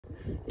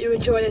you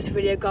enjoy this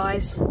video,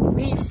 guys.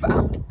 We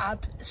found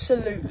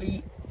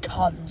absolutely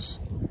tons.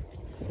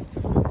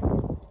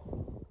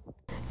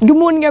 Good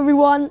morning,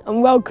 everyone,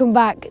 and welcome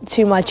back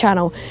to my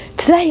channel.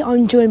 Today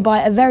I'm joined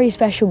by a very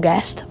special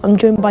guest. I'm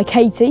joined by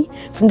Katie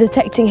from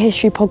Detecting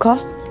History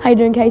podcast. How you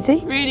doing,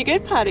 Katie? Really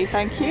good, Paddy,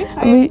 thank you.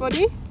 Hi,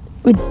 everybody.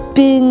 We've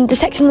been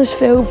detecting this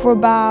field for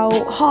about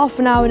half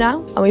an hour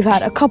now, and we've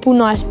had a couple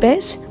nice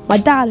bits. My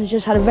dad has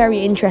just had a very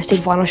interesting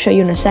find. I'll show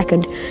you in a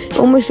second. It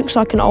almost looks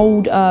like an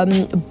old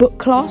book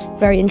class,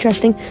 very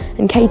interesting.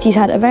 And Katie's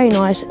had a very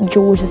nice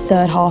George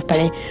III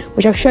halfpenny,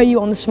 which I'll show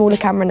you on the smaller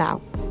camera now.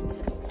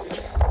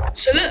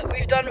 So look,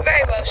 we've done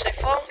very well so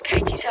far.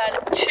 Katie's had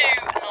two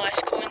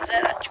nice coins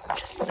there. That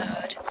George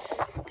III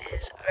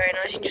is very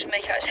nice. You can just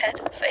make out his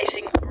head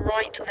facing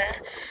right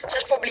there. So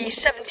that's probably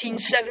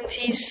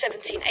 1770s,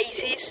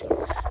 1780s.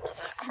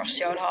 Another across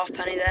the old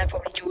halfpenny there,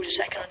 probably George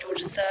II or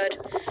George III.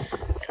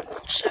 And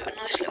also a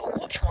nice little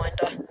watch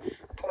winder,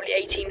 probably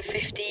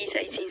 1850s,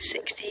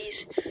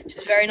 1860s, which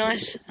is very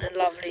nice, and a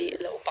lovely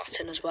little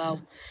button as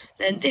well.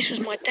 Then this was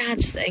my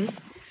dad's thing.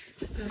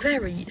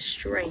 Very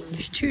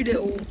strange. Two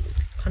little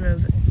kind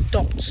of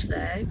dots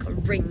there, kind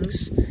of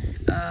rings,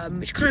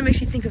 which kind of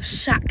makes you think of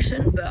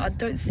Saxon, but I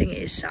don't think it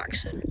is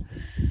Saxon.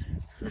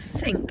 I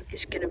think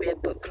it's going to be a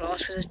book glass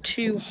because there's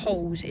two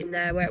holes in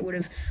there where it would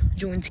have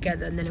joined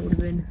together, and then it would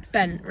have been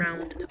bent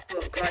round the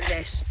book like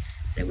this.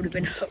 And it would have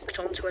been hooked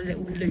onto a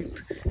little loop,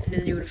 and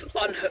then you would have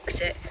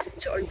unhooked it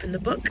to open the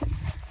book.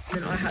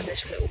 And then I had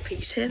this little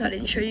piece here that I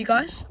didn't show you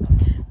guys,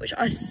 which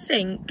I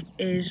think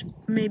is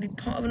maybe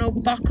part of an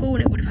old buckle,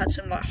 and it would have had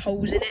some like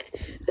holes in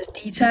it as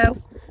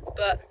detail.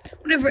 But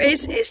whatever it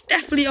is, it's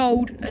definitely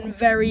old and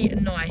very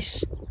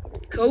nice.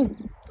 Cool,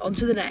 on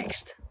to the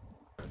next.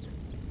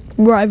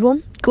 Right,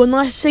 everyone, got a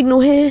nice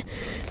signal here.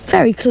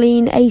 Very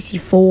clean,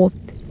 84.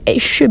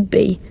 It should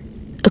be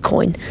a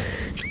coin.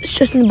 It's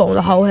just in the bottom of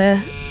the hole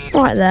here,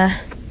 right there.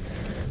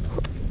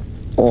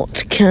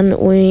 What can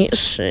we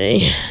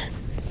see?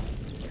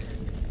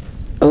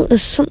 Oh,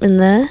 there's something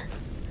there.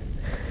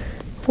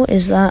 What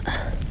is that?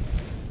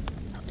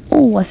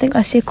 Oh, I think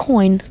I see a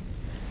coin,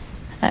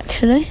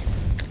 actually.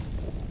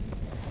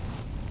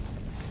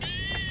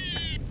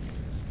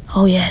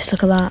 Oh yes,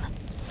 look at that.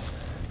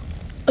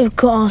 We've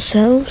got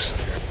ourselves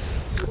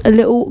a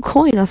little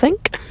coin, I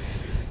think.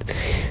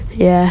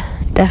 Yeah,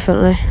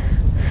 definitely.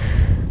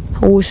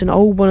 Oh, it's an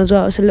old one as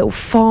well. It's a little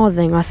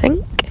farthing, I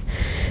think.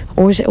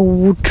 Or is it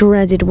a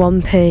dreaded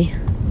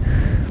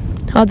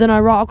 1p? I don't know.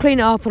 Right, I'll clean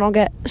it up and I'll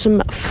get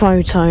some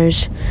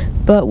photos.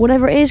 But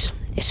whatever it is,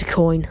 it's a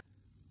coin.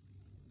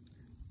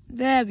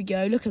 There we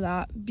go, look at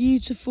that.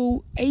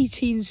 Beautiful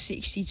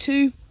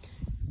 1862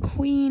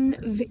 Queen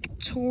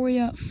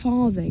Victoria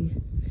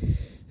farthing.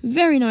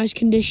 Very nice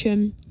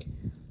condition.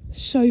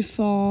 So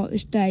far,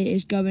 this day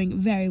is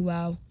going very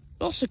well.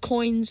 Lots of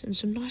coins and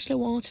some nice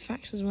little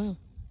artifacts as well.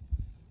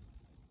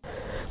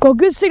 Got a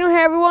good signal here,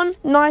 everyone.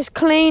 Nice,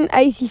 clean,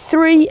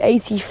 83,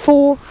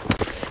 84.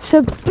 It's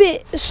a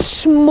bit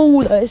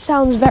small though. It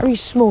sounds very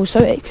small, so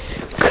it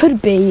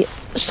could be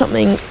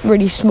something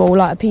really small,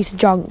 like a piece of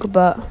junk,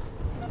 but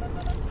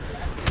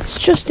it's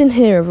just in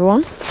here,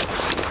 everyone.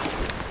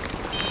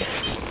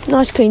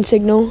 Nice clean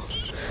signal.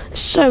 There's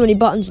so many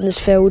buttons in this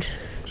field.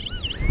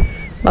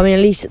 I mean,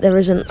 at least there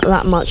isn't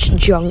that much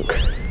junk.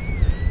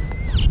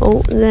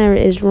 Oh, there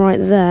it is right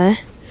there.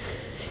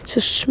 It's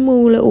a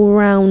small little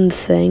round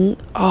thing.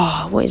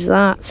 Oh, what is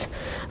that?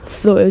 I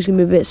thought it was going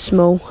to be a bit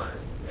small.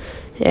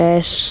 Yeah,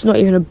 it's not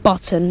even a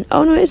button.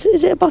 Oh no, is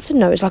it a button?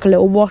 No, it's like a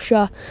little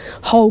washer.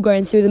 Hole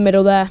going through the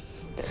middle there.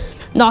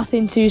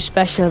 Nothing too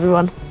special,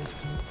 everyone.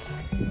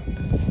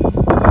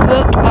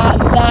 Look at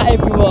that,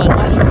 everyone.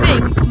 I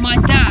think my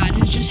dad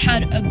has just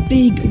had a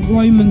big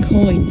Roman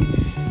coin.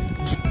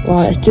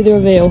 Right, let's do the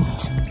reveal.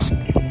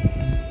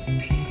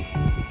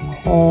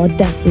 Oh, I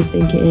definitely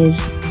think it is.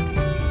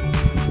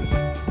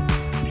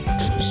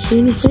 See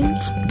anything?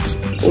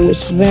 Oh,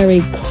 it's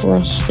very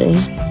crusty.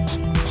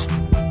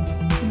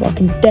 But I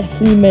can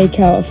definitely make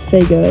out a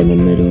figure in the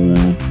middle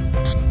there.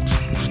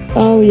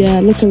 Oh yeah,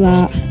 look at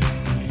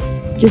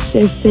that. Just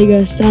a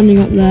figure standing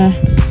up there.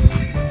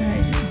 That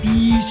is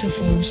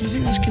beautiful. So I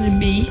think that's going to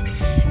be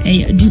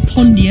a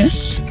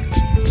Dupondius,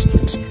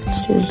 which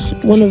is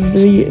one of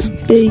the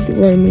big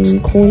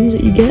Roman coins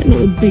that you get. Not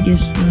the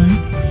biggest though.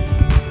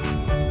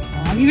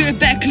 I'll give it a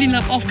better clean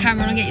up off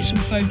camera and I'll get you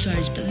some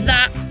photos. But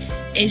that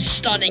is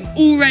stunning.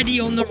 Already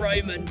on the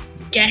Roman.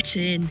 Get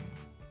in.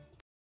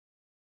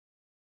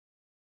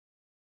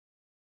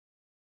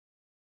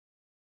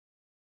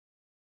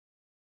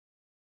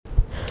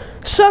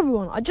 So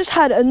everyone, I just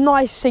had a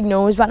nice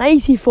signal. It was about an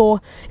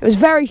 84. It was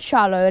very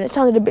shallow and it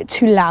sounded a bit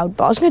too loud,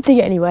 but I was going to dig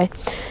it anyway.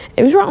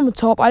 It was right on the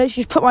top. I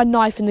literally just put my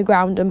knife in the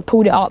ground and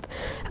pulled it up,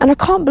 and I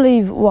can't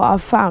believe what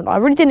I've found. I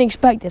really didn't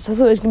expect this. I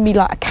thought it was going to be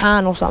like a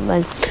can or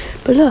something.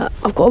 But look,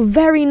 I've got a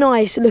very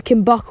nice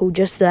looking buckle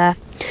just there.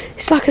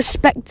 It's like a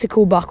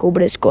spectacle buckle,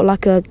 but it's got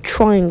like a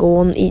triangle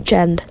on each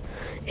end.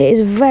 It is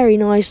very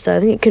nice though. I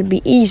think it could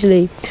be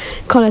easily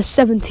kind of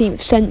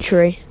 17th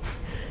century.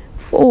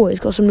 Oh, it's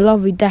got some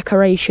lovely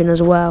decoration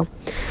as well.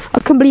 I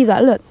couldn't believe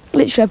that. Look,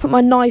 literally, I put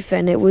my knife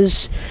in.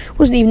 Wasn't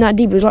even that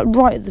deep. It was like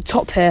right at the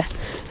top here,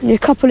 and a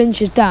couple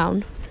inches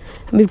down,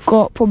 and we've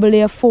got probably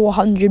a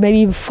 400, maybe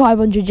even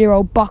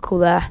 500-year-old buckle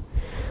there.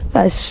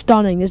 That is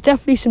stunning. There's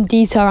definitely some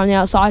detail around the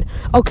outside.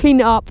 I'll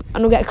clean it up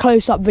and I'll get a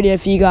close-up video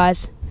for you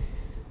guys.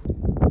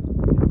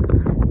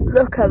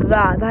 Look at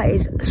that. That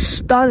is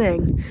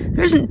stunning.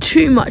 There isn't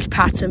too much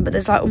pattern, but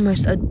there's like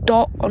almost a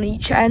dot on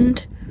each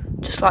end,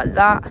 just like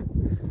that.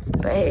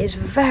 But it is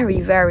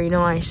very, very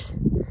nice.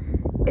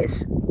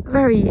 It's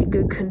very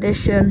good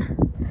condition.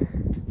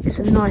 It's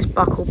a nice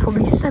buckle,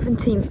 probably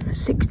 17th,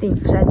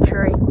 16th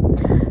century.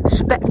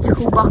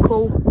 Spectacle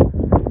buckle.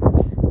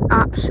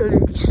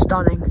 Absolutely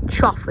stunning.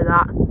 Chuff with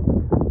that.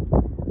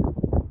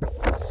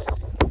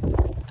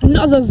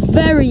 Another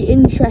very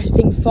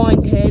interesting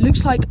find here. It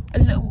looks like a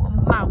little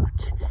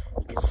mount.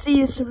 You can see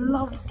there's some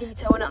lovely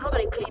detail in it. I'm not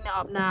going to clean it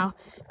up now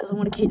because I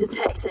want to keep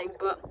detecting,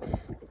 but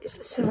it's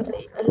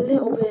sadly a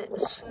little bit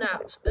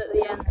snapped at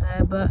the end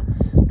there, but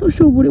not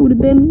sure what it would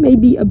have been.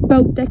 Maybe a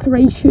belt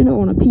decoration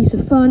or on a piece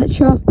of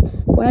furniture.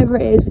 Whatever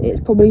it is, it's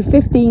probably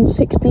 15,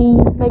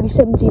 16, maybe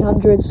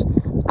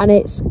 1700s, and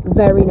it's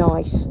very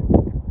nice.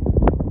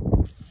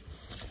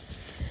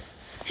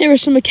 Here are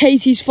some of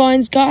Katie's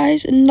finds,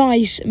 guys. A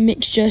nice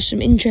mixture,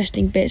 some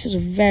interesting bits. There's a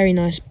very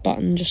nice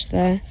button just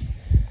there,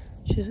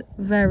 which is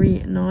very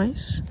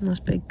nice. Nice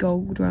bit of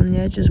gold around the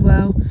edge as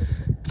well.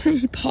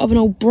 Potentially part of an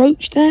old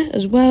brooch there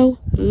as well.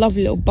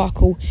 Lovely little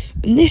buckle.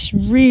 And this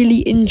really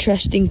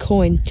interesting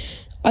coin,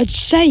 I'd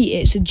say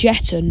it's a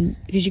jeton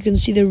because you can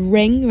see the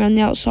ring around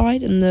the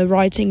outside and the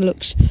writing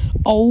looks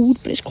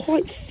old, but it's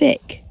quite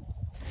thick.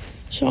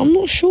 So I'm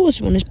not sure,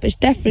 to be honest, but it's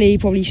definitely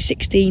probably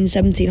 16,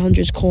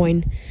 1700s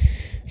coin,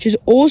 which is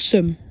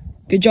awesome.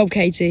 Good job,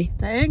 Katie.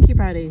 Thank you,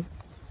 Paddy.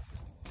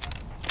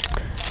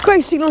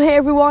 Great signal here,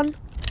 everyone.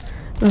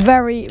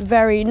 Very,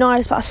 very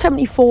nice. About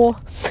 74.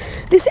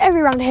 This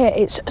area around here,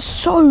 it's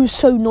so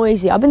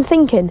noisy. I've been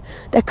thinking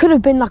there could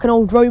have been like an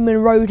old Roman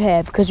road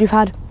here because we've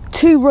had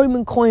 2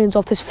 Roman coins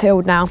off this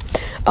field now.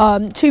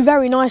 2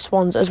 very nice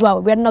ones as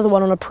well. We had another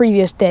one on a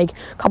previous dig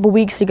a couple of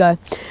weeks ago.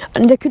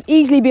 And there could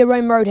easily be a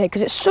Roman road here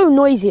because it's so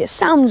noisy. It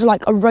sounds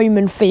like a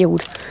Roman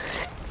field.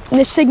 And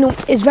this signal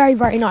is very,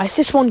 very nice.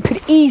 This one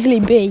could easily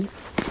be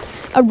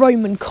a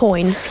Roman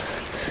coin.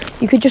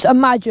 You could just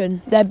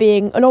imagine there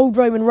being an old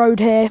Roman road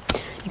here.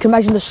 You can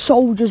imagine the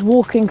soldiers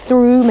walking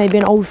through, maybe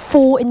an old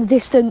fort in the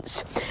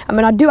distance. I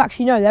mean, I do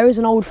actually know there is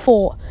an old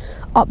fort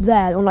up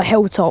there on a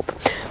hilltop.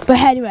 But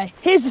anyway,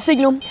 here's the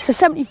signal. It's a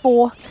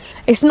 74.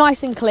 It's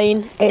nice and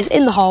clean. It's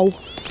in the hole.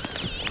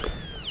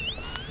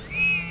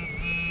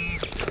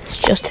 It's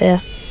just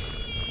here.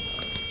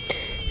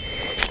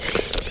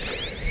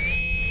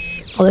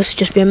 Oh, this would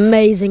just be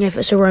amazing if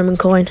it's a Roman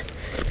coin.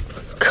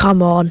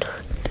 Come on.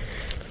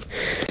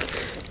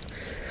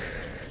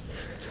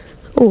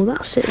 Oh,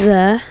 that's it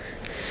there.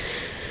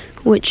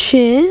 Which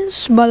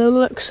is, by the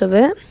looks of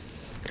it,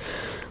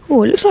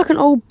 oh, it looks like an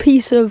old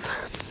piece of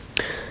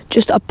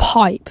just a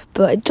pipe,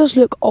 but it does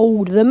look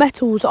old. The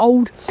metal's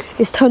old.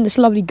 It's turned this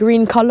lovely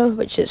green colour,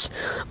 which is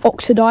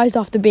oxidised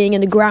after being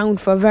in the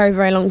ground for a very,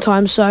 very long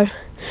time. So,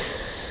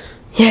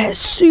 yeah, it's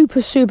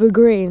super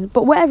green.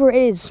 But whatever it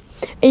is,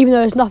 even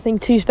though it's nothing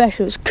too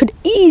special, it could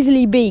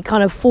easily be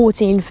kind of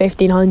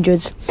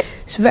 1500s.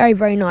 It's very,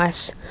 very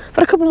nice.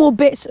 But a couple more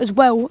bits as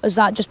well as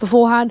that just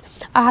beforehand.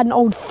 I had an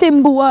old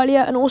thimble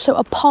earlier and also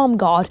a palm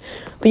guard,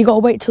 but you got to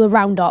wait till the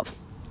roundup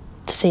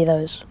to see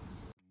those.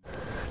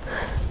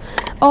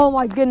 Oh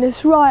my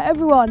goodness, right,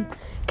 everyone.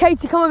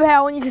 Katie, come over here,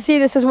 I want you to see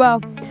this as well.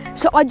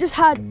 So I just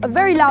had a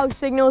very loud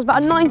signal, it was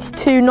about a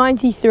 92,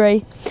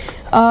 93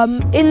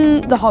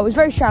 in the hole. It was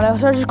very shallow,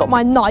 so I just got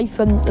my knife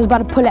and was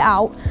about to pull it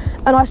out.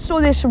 And I saw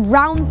this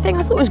round thing.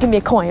 I thought it was going to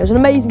be a coin. It was an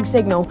amazing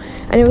signal.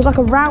 And it was like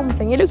a round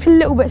thing. It looked a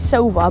little bit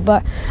silver,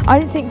 but I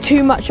didn't think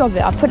too much of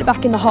it. I put it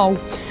back in the hole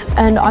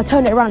and I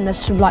turned it around and there's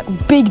some like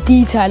big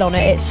detail on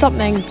it. It's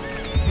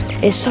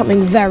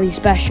something very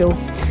special.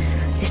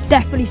 It's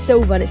definitely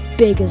silver and it's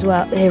big as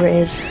well. Here it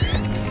is.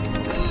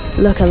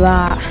 Look at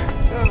that.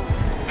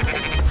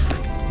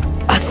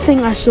 I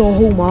think I saw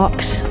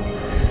hallmarks.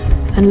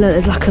 And look,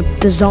 there's like a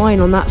design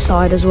on that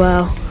side as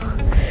well.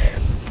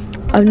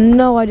 I have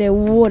no idea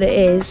what it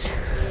is.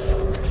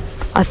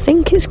 I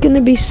think it's going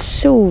to be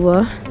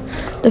silver.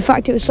 The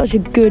fact it was such a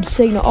good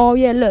signal. Oh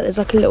yeah, look, there's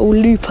like a little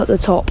loop at the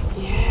top.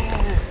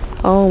 Yeah.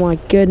 Oh my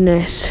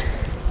goodness.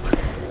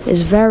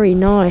 It's very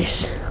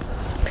nice.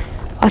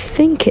 I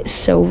think it's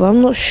silver,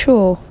 I'm not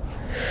sure.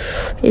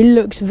 It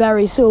looks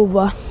very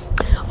silver.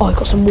 Oh, I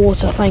got some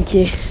water, thank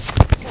you.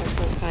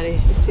 Careful, Paddy.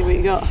 Let's see what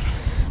you got.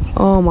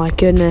 Oh my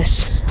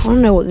goodness. I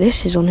don't know what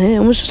this is on here.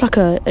 Almost just like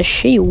a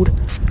shield.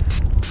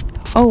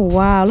 Oh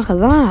wow, look at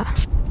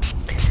that.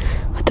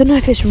 I don't know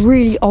if it's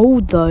really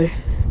old though.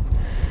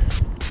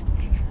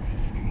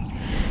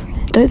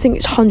 I don't think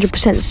it's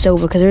 100%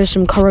 silver because there is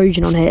some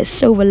corrosion on here. It's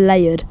silver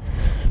layered.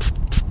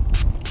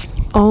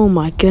 Oh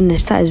my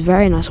goodness, that is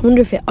very nice. I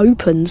wonder if it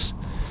opens.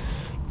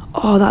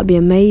 Oh, that'd be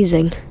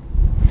amazing.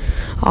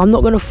 I'm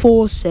not going to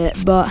force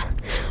it, but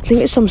I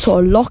think it's some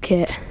sort of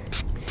locket.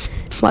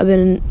 Might have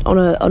been on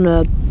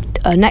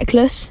a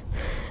necklace,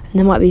 and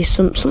there might be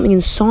something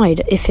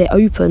inside. If it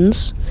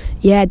opens,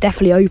 yeah, it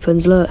definitely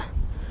opens. Look,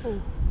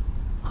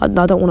 I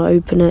don't want to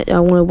open it.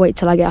 I want to wait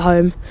till I get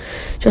home,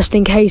 just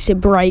in case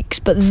it breaks.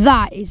 But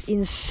that is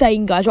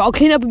insane, guys. Right, I'll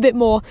clean up a bit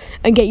more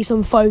and get you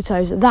some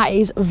photos. That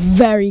is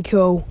very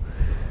cool.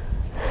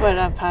 Well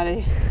done,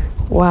 Paddy.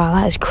 Wow,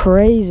 that is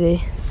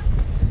crazy.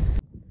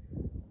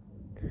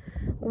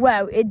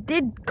 Well, it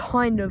did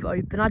kind of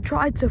open. I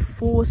tried to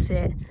force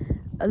it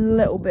a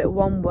little bit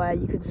one way,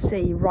 you can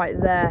see right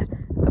there,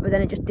 but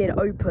then it just did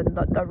open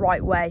the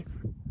right way.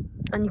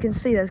 And you can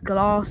see there's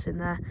glass in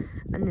there,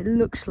 and it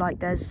looks like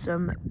there's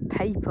some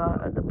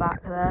paper at the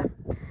back there,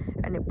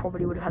 and it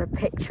probably would have had a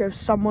picture of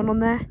someone on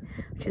there,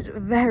 which is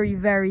very,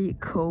 very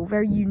cool,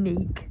 very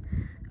unique.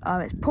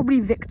 It's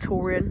probably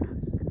Victorian.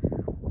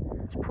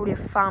 It's probably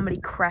a family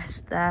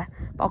crest there,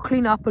 but I'll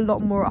clean it up a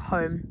lot more at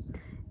home.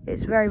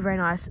 It's very, very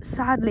nice.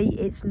 Sadly,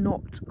 it's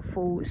not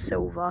full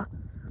silver,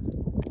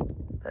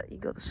 but you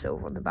got the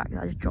silver on the back.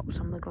 I just dropped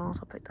some of the glass.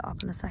 I'll pick that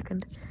up in a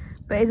second.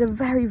 But it's a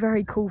very,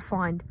 very cool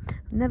find.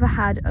 I've never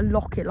had a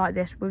locket like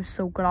this with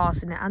silver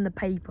glass in it and the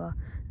paper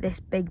this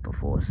big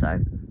before, so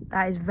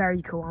that is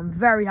very cool. I'm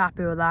very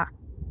happy with that.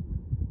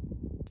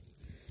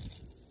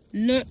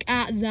 Look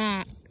at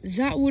that.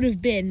 That would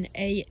have been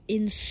a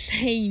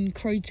insane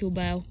crotal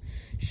bell.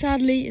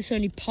 Sadly, it's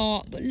only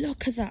part, but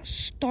look at that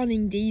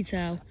stunning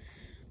detail.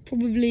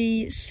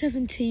 Probably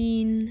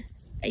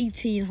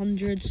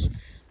 1800s.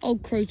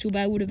 Old crotal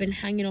bell would have been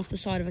hanging off the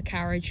side of a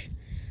carriage.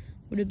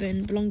 Would have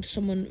belonged to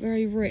someone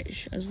very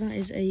rich, as that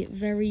is a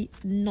very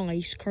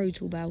nice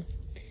crotal bell.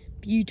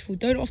 Beautiful.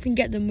 Don't often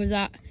get them with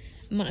that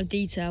amount of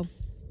detail.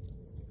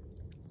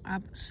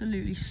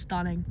 Absolutely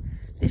stunning.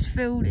 This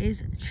field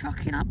is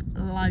chucking up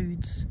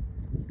loads.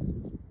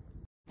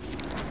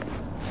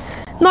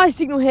 Nice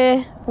signal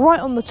here, right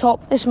on the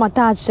top. This is my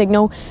dad's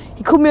signal.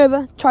 He called me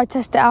over, tried to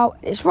test it out.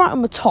 It's right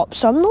on the top,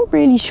 so I'm not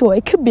really sure.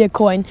 It could be a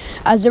coin,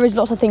 as there is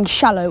lots of things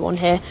shallow on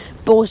here,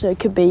 but also it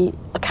could be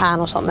a can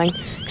or something.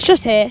 It's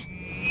just here.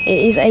 It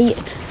is a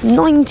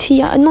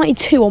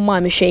 92 on my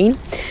machine,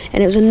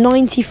 and it was a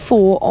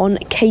 94 on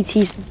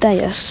Katie's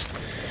Deus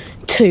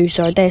 2.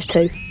 Sorry, Deus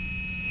 2.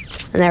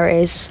 And there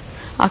it is.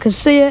 I can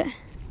see it.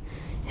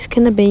 It's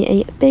going to be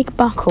a big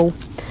buckle.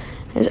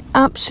 There's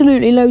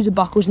absolutely loads of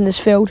buckles in this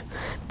field,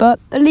 but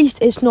at least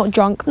it's not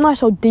junk.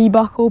 Nice old D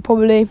buckle,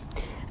 probably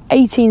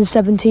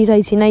 1870s,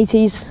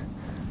 1880s.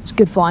 It's a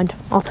good find.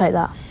 I'll take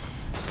that.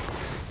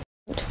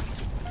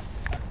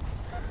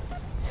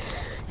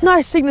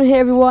 Nice signal here,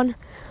 everyone.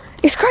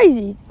 It's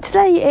crazy.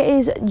 Today it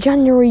is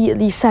January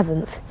the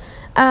 7th,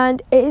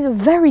 and it is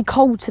very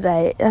cold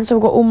today, and so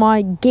I've got all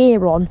my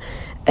gear on.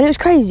 And it was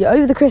crazy,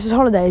 over the Christmas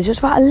holidays, it was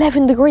about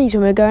 11 degrees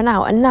when we were going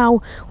out, and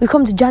now we've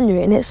come to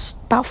January and it's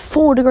about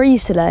 4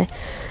 degrees today.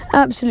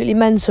 Absolutely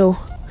mental.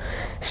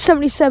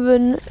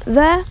 77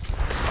 there.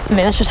 I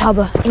mean, that's just how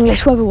the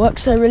English weather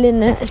works, so really,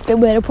 isn't it? It's a bit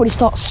weird. It'll probably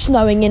start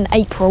snowing in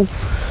April.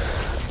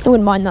 I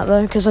wouldn't mind that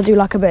though, because I do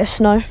like a bit of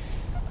snow.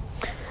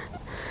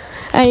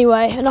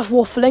 Anyway, enough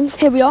waffling.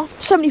 Here we are,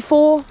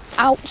 74,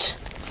 out.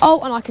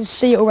 Oh, and I can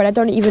see it already. I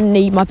don't even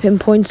need my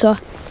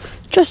pinpointer.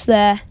 Just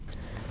there.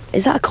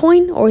 Is that a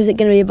coin, or is it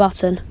going to be a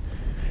button?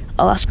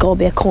 Oh, that's got to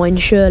be a coin,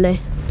 surely.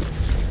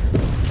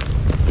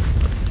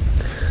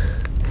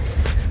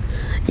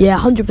 Yeah,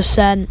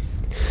 100%.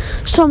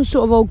 Some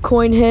sort of old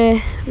coin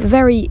here.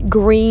 Very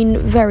green,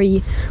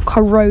 very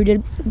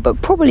corroded,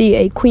 but probably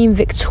a Queen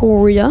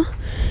Victoria.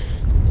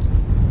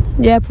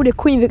 Yeah, probably a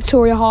Queen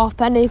Victoria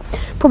halfpenny.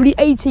 Probably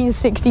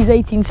 1860s,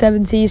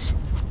 1870s.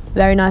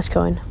 Very nice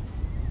coin.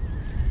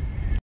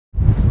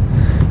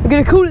 We're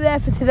going to call it there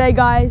for today,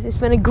 guys. It's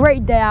been a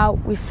great day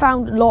out. We've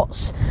found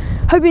lots.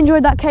 Hope you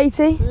enjoyed that,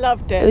 Katie.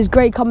 Loved it. It was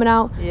great coming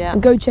out. Yeah.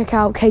 And go check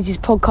out Katie's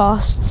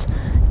podcasts.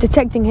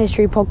 Detecting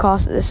History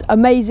podcast. It's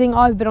amazing.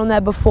 I've been on there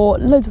before.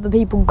 Loads of other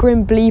people.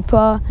 Grim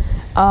Bleeper,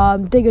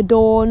 Digger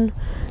Dawn.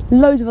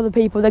 Loads of other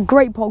people. They're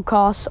great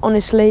podcasts,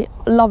 honestly.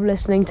 Love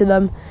listening to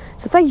them.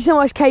 So thank you so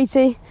much,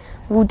 Katie.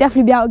 We'll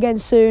definitely be out again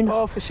soon.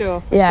 Oh, for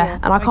sure. Yeah, sure.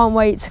 and I can't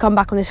wait to come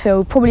back on this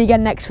field. Probably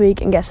again next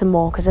week and get some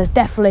more, because there's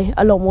definitely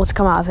a lot more to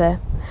come out of here.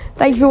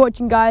 Thank you for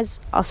watching, guys.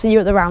 I'll see you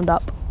at the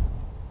roundup.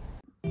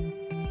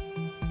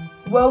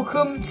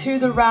 Welcome to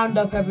the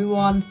roundup,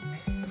 everyone.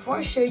 Before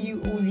I show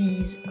you all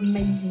these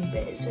amazing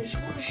bits, I just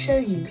want to show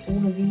you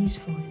all of these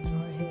finds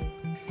right here.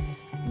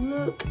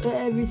 Look at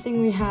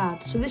everything we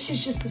had. So this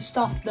is just the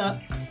stuff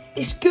that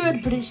it's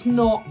good, but it's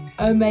not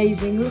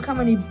amazing. Look how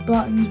many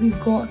buttons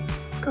we've got.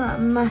 Look at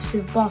that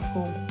massive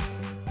buckle.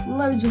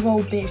 Loads of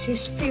old bits.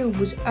 This field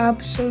was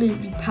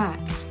absolutely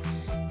packed.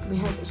 We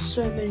had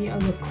so many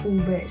other cool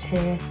bits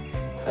here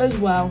as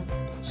well.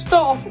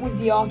 Start off with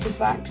the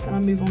artifacts, then I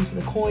move on to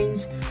the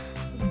coins.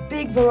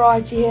 Big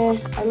variety here.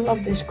 I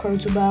love this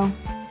crotal bell.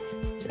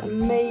 It's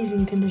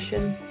amazing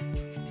condition.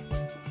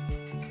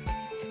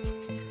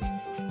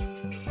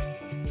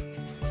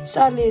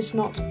 Sadly, it's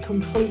not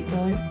complete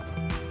though,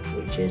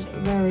 which is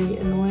very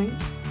annoying.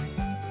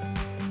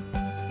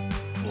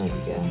 There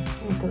you go.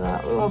 Look at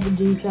that. Lovely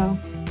detail.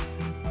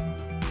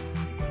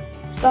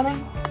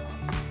 Stunning.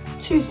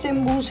 2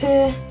 thimbles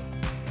here.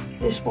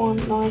 This one,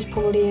 nice,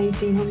 probably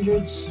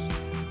 1800s.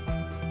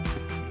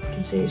 You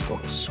can see it's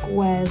got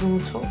squares on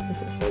the top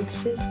if it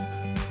focuses,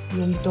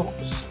 and then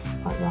dots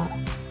like that.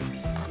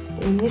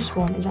 But then this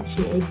one is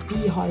actually a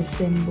beehive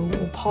thimble,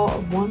 or part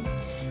of one,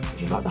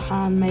 which is like the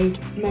handmade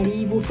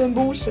medieval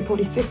thimbles, so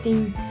probably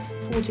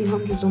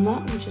 1400s on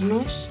that, which is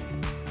nice.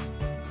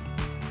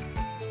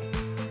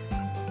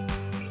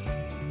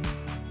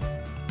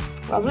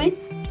 Lovely.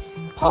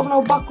 Part of an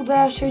old buckle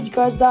there, I showed you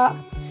guys that.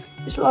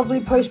 This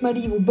lovely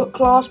post-medieval book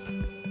clasp,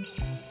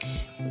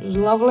 which is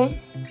lovely.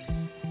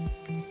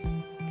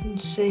 You can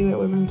see it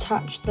would have been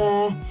attached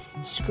there,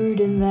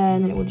 screwed in there,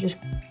 and then it would just,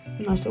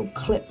 a nice little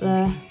clip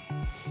there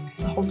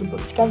to hold the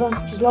book together,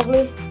 which is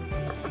lovely.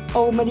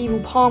 Old medieval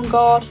palm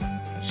guard,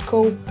 which is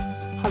cool.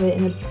 Have it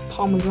in the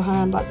palm of your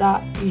hand like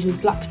that. Usually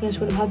blacksmiths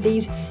would have had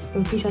these,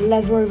 with a piece of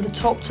leather over the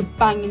top to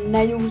bang in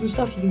nails and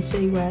stuff. You can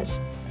see where it's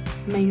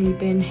mainly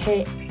been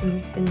hit,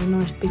 and there's been a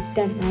nice big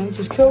dent there, which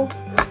is cool.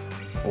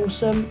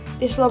 Awesome.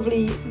 This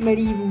lovely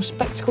medieval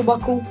spectacle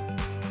buckle,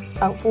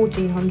 about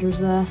 1400s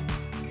there.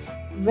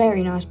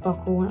 Very nice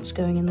buckle, that's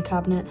going in the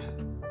cabinet.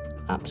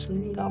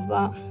 Absolutely love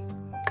that.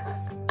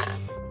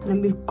 And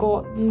then we've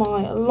got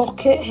my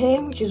locket here,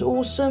 which is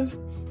awesome.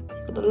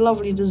 Got the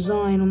lovely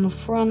design on the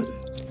front,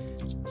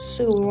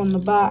 silver on the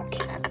back,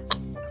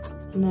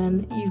 and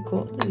then you've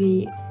got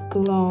the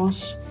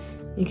glass.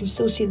 You can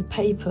still see the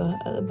paper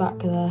at the back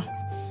there.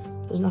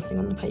 There's nothing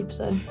on the paper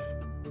though.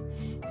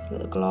 Got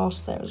the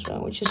glass there as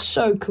well, which is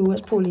so cool.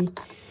 It's probably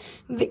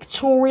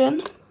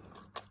Victorian.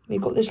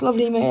 We've got this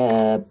lovely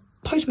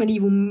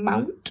post-medieval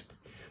mount,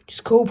 which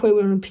is cool.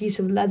 Probably on a piece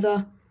of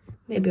leather,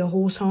 maybe a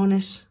horse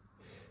harness.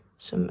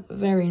 Some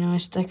very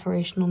nice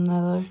decoration on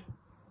there though,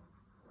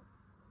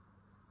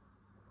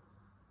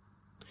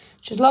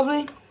 which is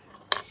lovely.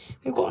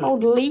 We've got an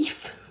old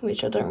leaf,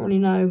 which I don't really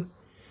know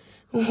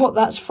what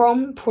that's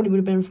from. Probably would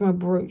have been from a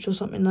brooch or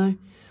something though,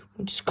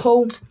 which is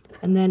cool.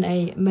 And then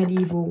a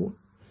medieval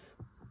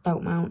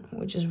belt mount,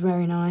 which is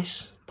very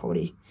nice,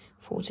 probably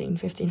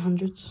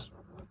 1500s.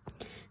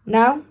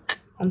 Now,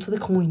 onto the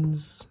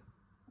coins.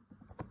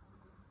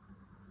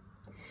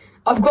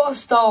 I've got to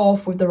start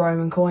off with the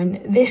Roman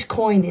coin. This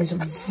coin is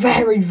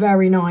very,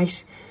 very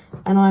nice,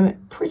 and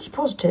I'm pretty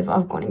positive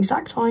I've got an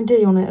exact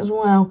ID on it as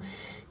well.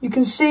 You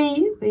can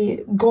see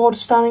the god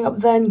standing up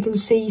there, and you can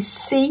see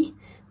C.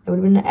 There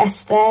would have been an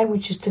S there,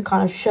 which is to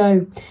kind of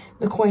show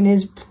the coin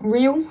is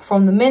real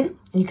from the mint.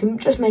 And you can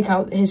just make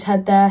out his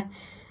head there.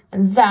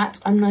 And that,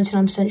 I'm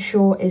 99%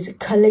 sure, is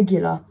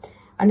Caligula.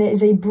 And it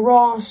is a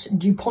brass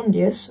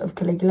dupondius of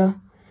Caligula,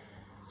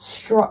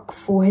 struck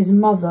for his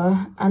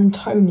mother,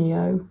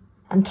 Antonia,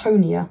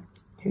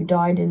 who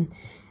died in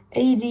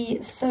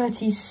AD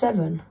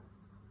 37.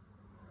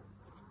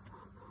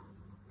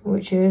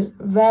 Which is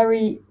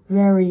very,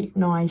 very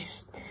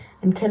nice.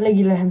 And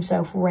Caligula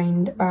himself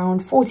reigned around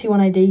 41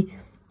 AD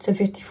to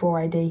 54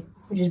 AD,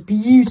 which is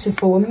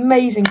beautiful,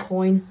 amazing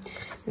coin.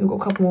 We've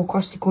got a couple more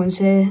crusty coins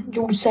here.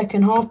 George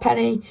II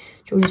halfpenny,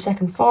 George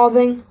II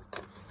farthing.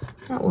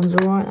 That one's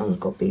alright, that one's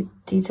got big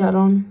detail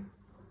on.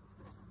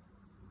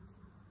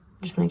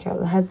 Just make out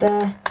the head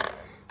there.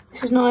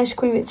 This is nice,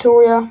 Queen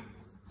Victoria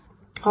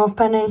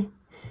halfpenny.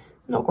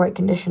 Not great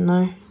condition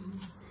though.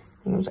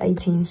 I think it was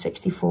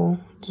 1864.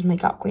 Just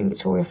make out Queen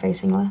Victoria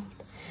facing left.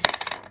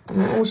 And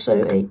then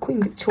also a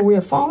Queen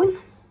Victoria farthing,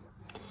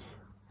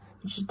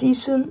 which is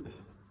decent.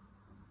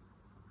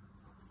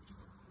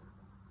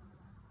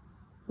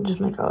 Just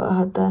make out her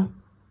head there.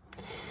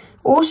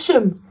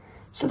 Awesome.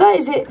 So that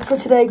is it for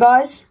today,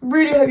 guys.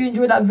 Really hope you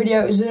enjoyed that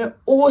video. It was an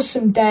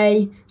awesome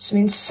day. Some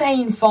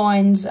insane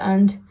finds.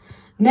 And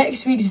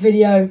next week's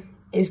video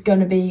is going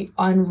to be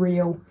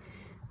unreal.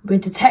 We're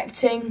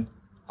detecting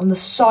on the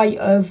site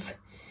of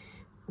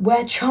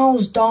where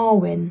Charles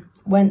Darwin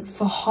went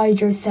for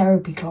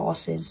hydrotherapy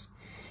classes,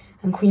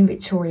 and Queen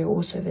Victoria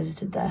also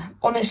visited there.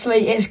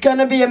 Honestly, it's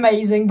gonna be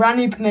amazing. Brand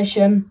new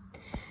permission.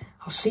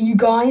 I'll see you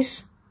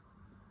guys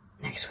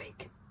next week.